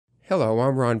Hello,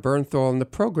 I'm Ron Bernthal, and the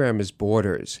program is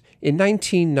Borders. In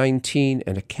 1919,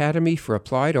 an Academy for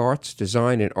Applied Arts,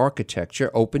 Design, and Architecture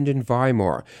opened in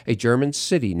Weimar, a German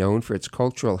city known for its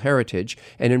cultural heritage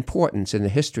and importance in the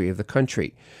history of the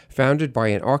country. Founded by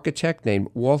an architect named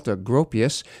Walter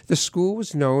Gropius, the school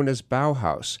was known as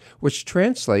Bauhaus, which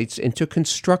translates into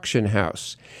construction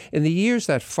house. In the years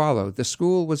that followed, the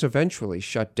school was eventually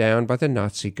shut down by the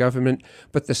Nazi government,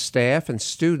 but the staff and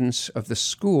students of the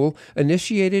school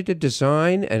initiated a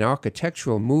design and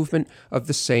architectural movement of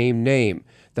the same name.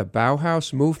 The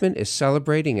Bauhaus movement is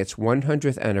celebrating its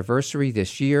 100th anniversary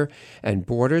this year, and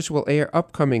Borders will air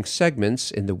upcoming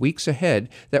segments in the weeks ahead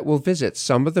that will visit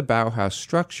some of the Bauhaus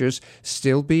structures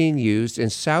still being used in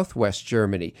southwest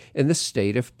Germany in the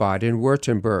state of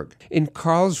Baden-Württemberg. In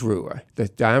Karlsruhe, the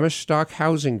Dammerstock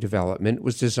housing development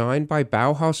was designed by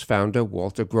Bauhaus founder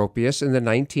Walter Gropius in the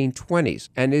 1920s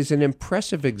and is an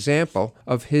impressive example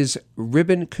of his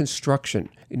ribbon construction.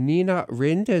 Nina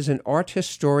Rind is an art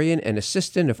historian and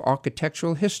assistant of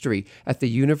architectural history at the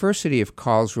University of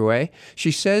Karlsruhe.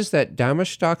 She says that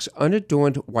Dammerstock's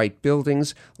unadorned white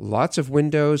buildings, lots of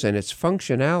windows, and its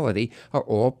functionality are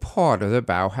all part of the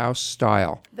Bauhaus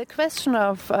style. The question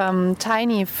of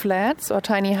tiny flats or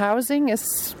tiny housing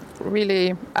is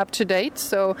really up to date.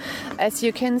 So as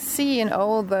you can see in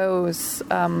all those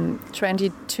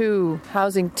 22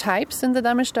 housing types in the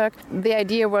Dammerstock, the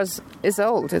idea is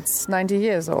old. It's 90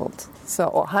 years old,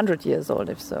 or 100 years old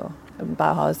if so.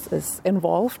 Bauhaus is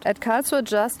involved. At Karlsruhe,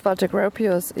 just Walter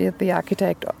Gropius is the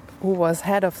architect who was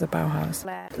head of the Bauhaus.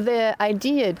 The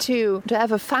idea to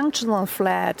have a functional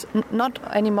flat, not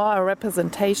anymore a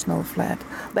representational flat,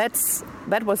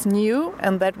 that was new,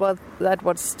 and that was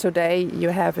today you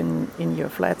have in your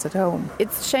flats at home.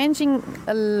 It's changing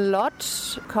a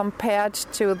lot compared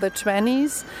to the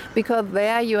 20s, because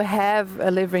there you have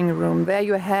a living room, there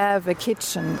you have a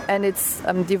kitchen, and it's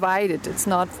divided. It's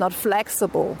not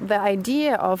flexible. The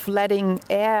idea of letting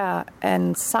air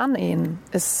and sun in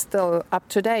is still up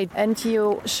to date, and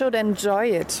you should enjoy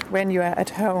it when you are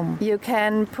at home. You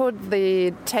can put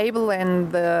the table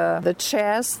and the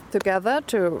chairs together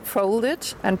to fold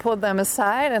it and put them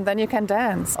aside, and then you can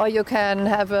dance. Or you can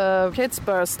have a kid's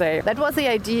birthday. That was the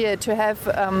idea, to have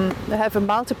a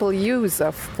multiple use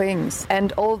of things.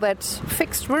 And all that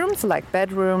fixed rooms, like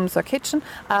bedrooms or kitchen,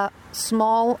 are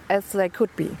small as they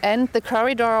could be. And the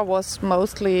corridor was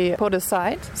mostly put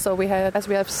aside. So we had, as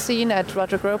we have seen at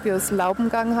Walter Gropius'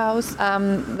 Laubengang house,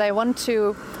 they want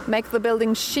to make the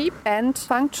building cheap and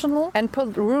functional and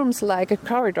put rooms like a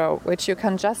corridor, which you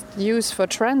can just use for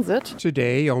transit.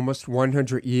 Today, almost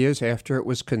 100 years after it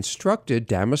was constructed,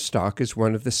 Dammerstock is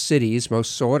one of the city's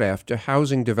most sought-after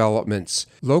housing developments.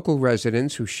 Local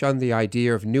residents who shun the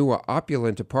idea of newer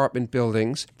opulent apartment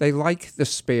buildings, they like the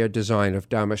spare design of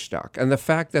Dammerstock and the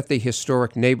fact that the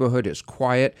historic neighborhood is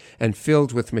quiet and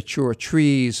filled with mature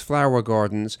trees, flower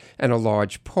gardens, and a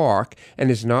large park,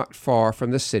 and is not far from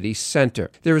the city's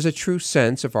center. There is a true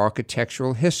sense of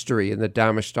architectural history in the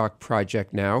Dammerstock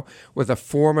project now, with a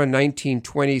former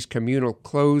 1920s communal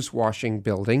clothes washing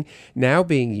building now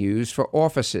being used for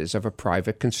offices of a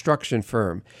private construction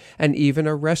firm. And even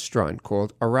a restaurant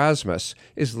called Erasmus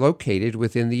is located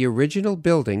within the original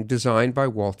building designed by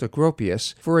Walter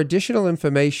Gropius. For additional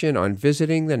information on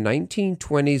visiting the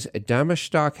 1920s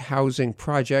Dammerstock housing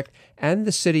project and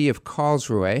the city of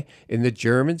Karlsruhe in the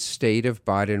German state of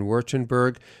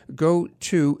Baden-Württemberg, go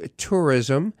to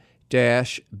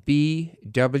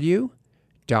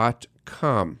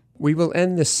tourism-bw.com. We will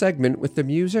end this segment with the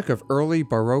music of early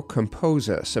Baroque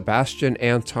composer Sebastian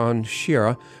Anton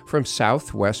Scherer from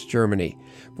southwest Germany.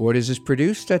 Borders is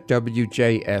produced at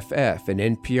WJFF, an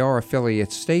NPR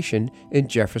affiliate station in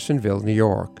Jeffersonville, New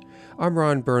York. I'm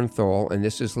Ron Bernthal, and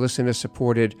this is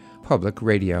listener-supported public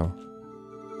radio.